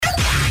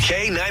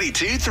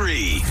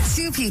K92-3.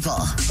 Two people,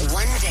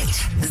 one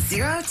date,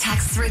 0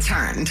 texts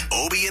returned.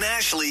 Obie and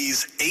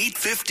Ashley's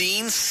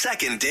 8:15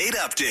 second date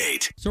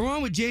update. So we're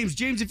on with James.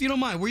 James, if you don't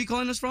mind, where are you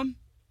calling us from?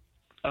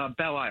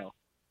 Belle Isle.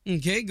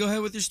 Okay, go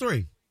ahead with your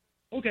story.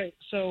 Okay,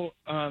 so,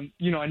 I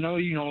know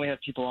you normally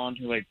have people on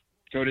who,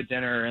 go to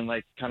dinner and,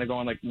 kind of go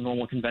on,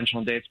 normal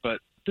conventional dates, but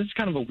this is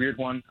kind of a weird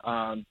one.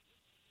 I've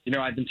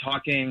been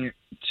talking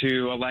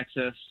to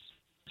Alexis,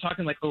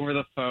 over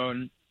the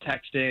phone,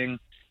 texting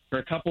for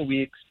a couple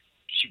weeks.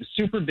 She was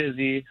super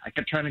busy. I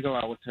kept trying to go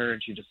out with her,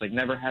 and she just,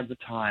 never had the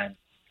time.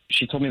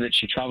 She told me that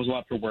she travels a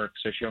lot for work,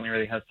 so she only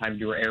really has time to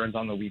do her errands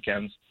on the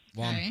weekends.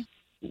 Okay.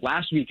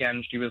 Last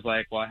weekend, she was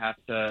like, well, I have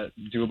to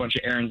do a bunch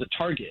of errands at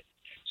Target.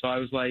 So I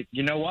was like,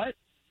 you know what?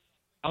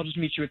 I'll just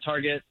meet you at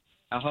Target.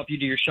 I'll help you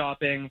do your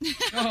shopping.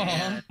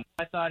 And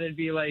I thought it'd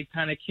be,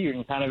 kind of cute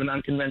and kind of an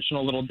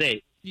unconventional little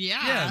date.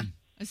 Yeah.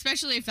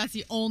 Especially if that's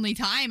the only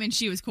time and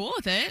she was cool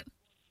with it.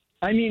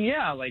 I mean,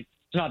 yeah, it's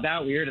not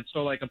that weird. It's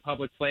still, a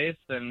public place,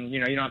 and,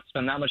 you don't have to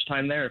spend that much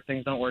time there. If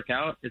things don't work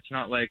out, it's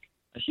not, a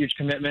huge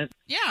commitment.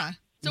 Yeah.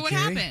 So what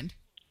happened?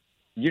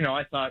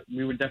 I thought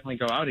we would definitely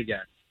go out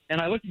again. And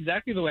I look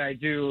exactly the way I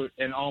do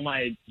in all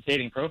my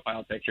dating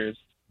profile pictures.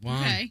 Wow.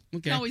 Okay.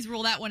 Can always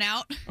rule that one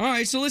out. All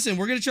right, so listen,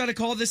 we're going to try to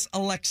call this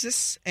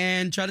Alexis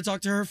and try to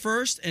talk to her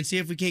first and see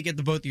if we can't get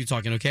the both of you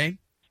talking, okay?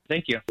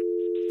 Thank you.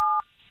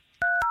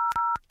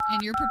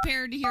 And you're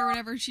prepared to hear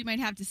whatever she might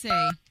have to say,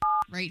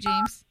 right,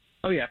 James?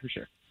 Oh, yeah, for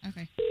sure.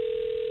 Okay.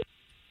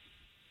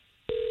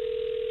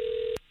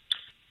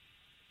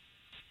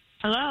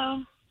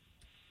 Hello.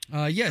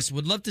 Yes,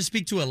 would love to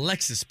speak to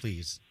Alexis,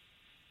 please.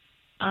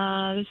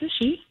 This is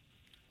she.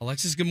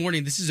 Alexis, good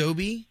morning. This is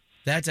Obie.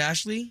 That's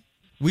Ashley.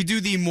 We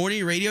do the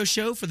morning radio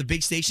show for the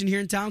big station here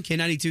in town,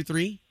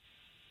 K92-3.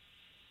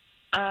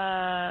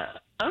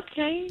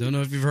 Okay. Don't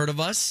know if you've heard of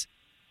us.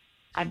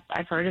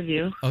 I've heard of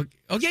you.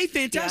 Okay,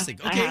 fantastic.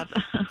 Yeah, okay. I have.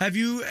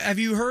 Have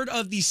you heard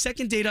of the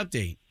second date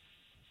update?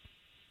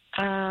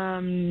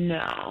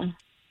 No.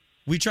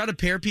 We try to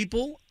pair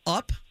people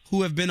up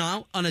who have been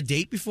out on a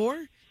date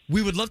before.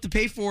 We would love to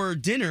pay for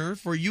dinner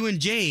for you and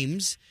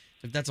James,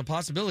 if that's a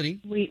possibility.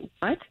 Wait,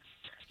 what?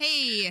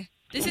 Hey,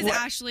 this is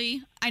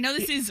Ashley. I know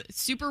this is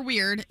super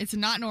weird. It's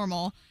not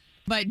normal.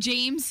 But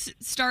James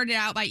started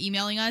out by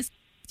emailing us.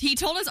 He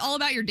told us all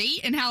about your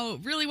date and how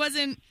it really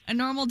wasn't a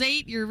normal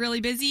date. You're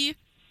really busy.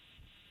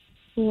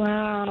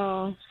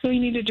 Wow. So you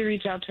needed to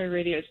reach out to a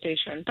radio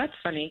station. That's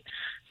funny.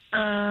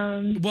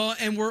 Well,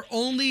 and we're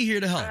only here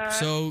to help.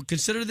 So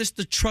consider this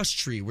the trust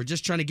tree. We're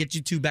just trying to get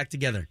you two back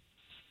together.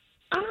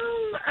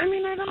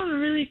 I don't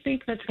really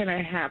think that's going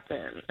to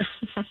happen.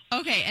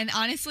 Okay, and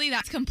honestly,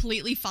 that's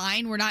completely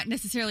fine. We're not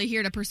necessarily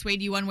here to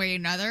persuade you one way or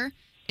another.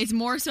 It's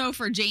more so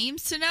for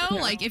James to know,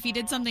 if he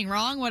did something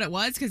wrong, what it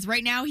was, because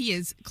right now he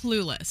is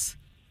clueless.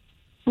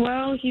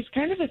 Well, he's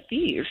kind of a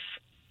thief.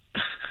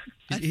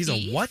 He's a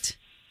what?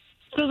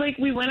 So,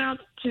 we went out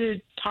to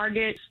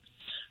Target,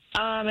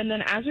 and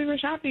then as we were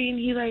shopping,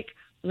 he,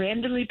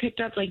 randomly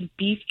picked up,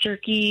 beef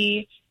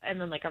jerky and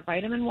then, a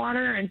vitamin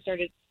water and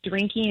started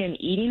drinking and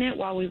eating it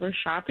while we were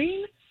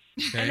shopping.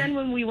 Okay. And then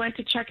when we went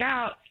to check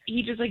out,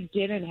 he just,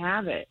 didn't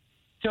have it.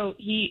 So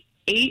he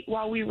ate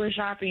while we were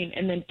shopping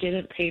and then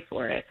didn't pay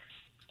for it.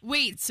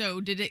 Wait,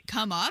 so did it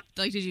come up?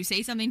 Did you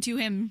say something to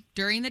him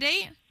during the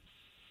date?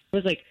 I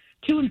was,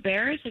 too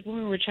embarrassed, when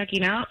we were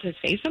checking out to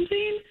say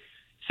something.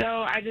 So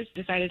I just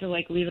decided to,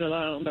 leave it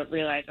alone, but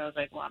realized I was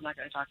well, I'm not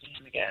going to talk to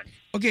him again.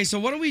 Okay, so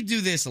why don't we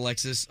do this,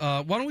 Alexis?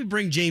 Why don't we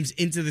bring James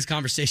into this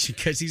conversation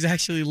because he's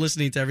actually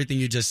listening to everything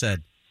you just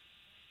said.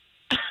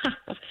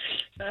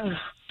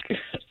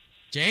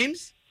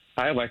 James?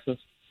 Hi, Alexis.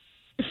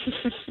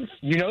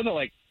 You know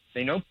that,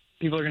 they know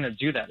people are going to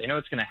do that. They know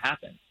it's going to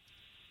happen.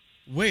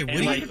 Wait, what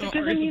do you... It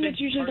doesn't mean that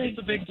you should,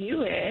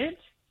 do it.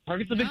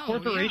 Target's a big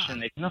corporation.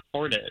 Yeah. They can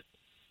afford it.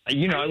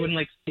 I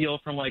wouldn't, steal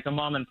from, a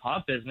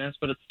mom-and-pop business,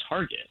 but it's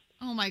Target.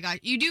 Oh, my God.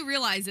 You do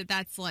realize that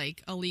that's,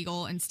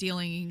 illegal and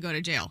stealing, you can go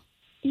to jail.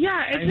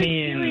 Yeah, it's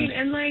stealing.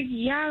 And,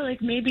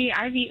 maybe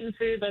I've eaten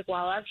food,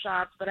 while I've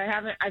shopped, but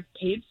I've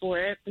paid for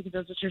it because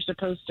that's what you're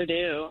supposed to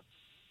do.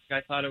 I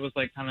thought it was,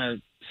 kind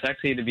of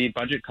sexy to be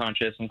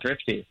budget-conscious and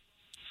thrifty.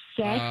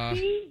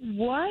 Sexy?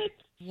 What?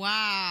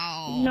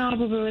 Wow. No,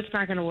 boo-boo, it's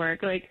not going to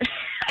work. I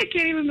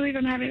can't even believe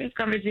I'm having this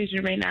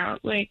conversation right now.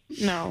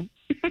 No.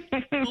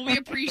 Well, we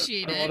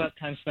appreciate it. All that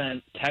time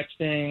spent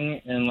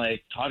texting and,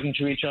 talking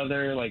to each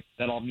other,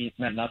 that all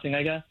meant nothing,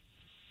 I guess?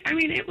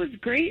 It was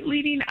great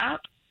leading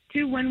up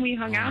to when we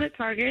hung out at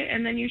Target,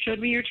 and then you showed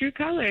me your true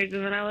colors,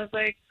 and then I was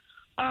like,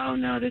 oh,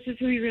 no, this is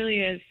who he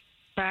really is.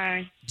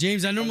 Bye.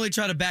 James, I normally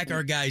try to back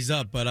our guys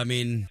up, but,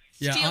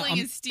 stealing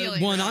is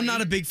stealing. One, really. I'm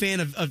not a big fan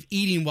of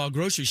eating while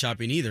grocery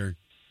shopping either.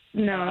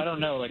 No. I don't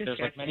know. There's,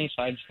 many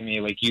sides to me.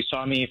 You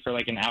saw me for,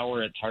 an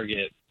hour at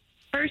Target.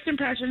 First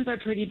impressions are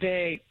pretty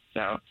big.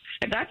 So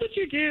if that's what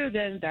you do,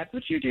 then that's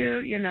what you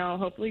do.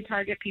 Hopefully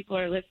Target people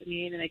are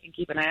listening and they can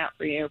keep an eye out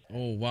for you.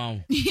 Oh, wow.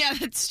 Yeah,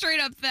 that's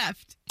straight up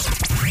theft.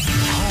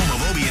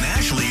 Home of Obie and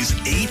Ashley's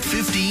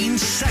 8:15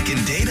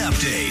 second date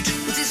update.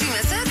 Did you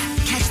miss it?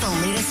 Catch the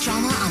latest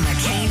drama on the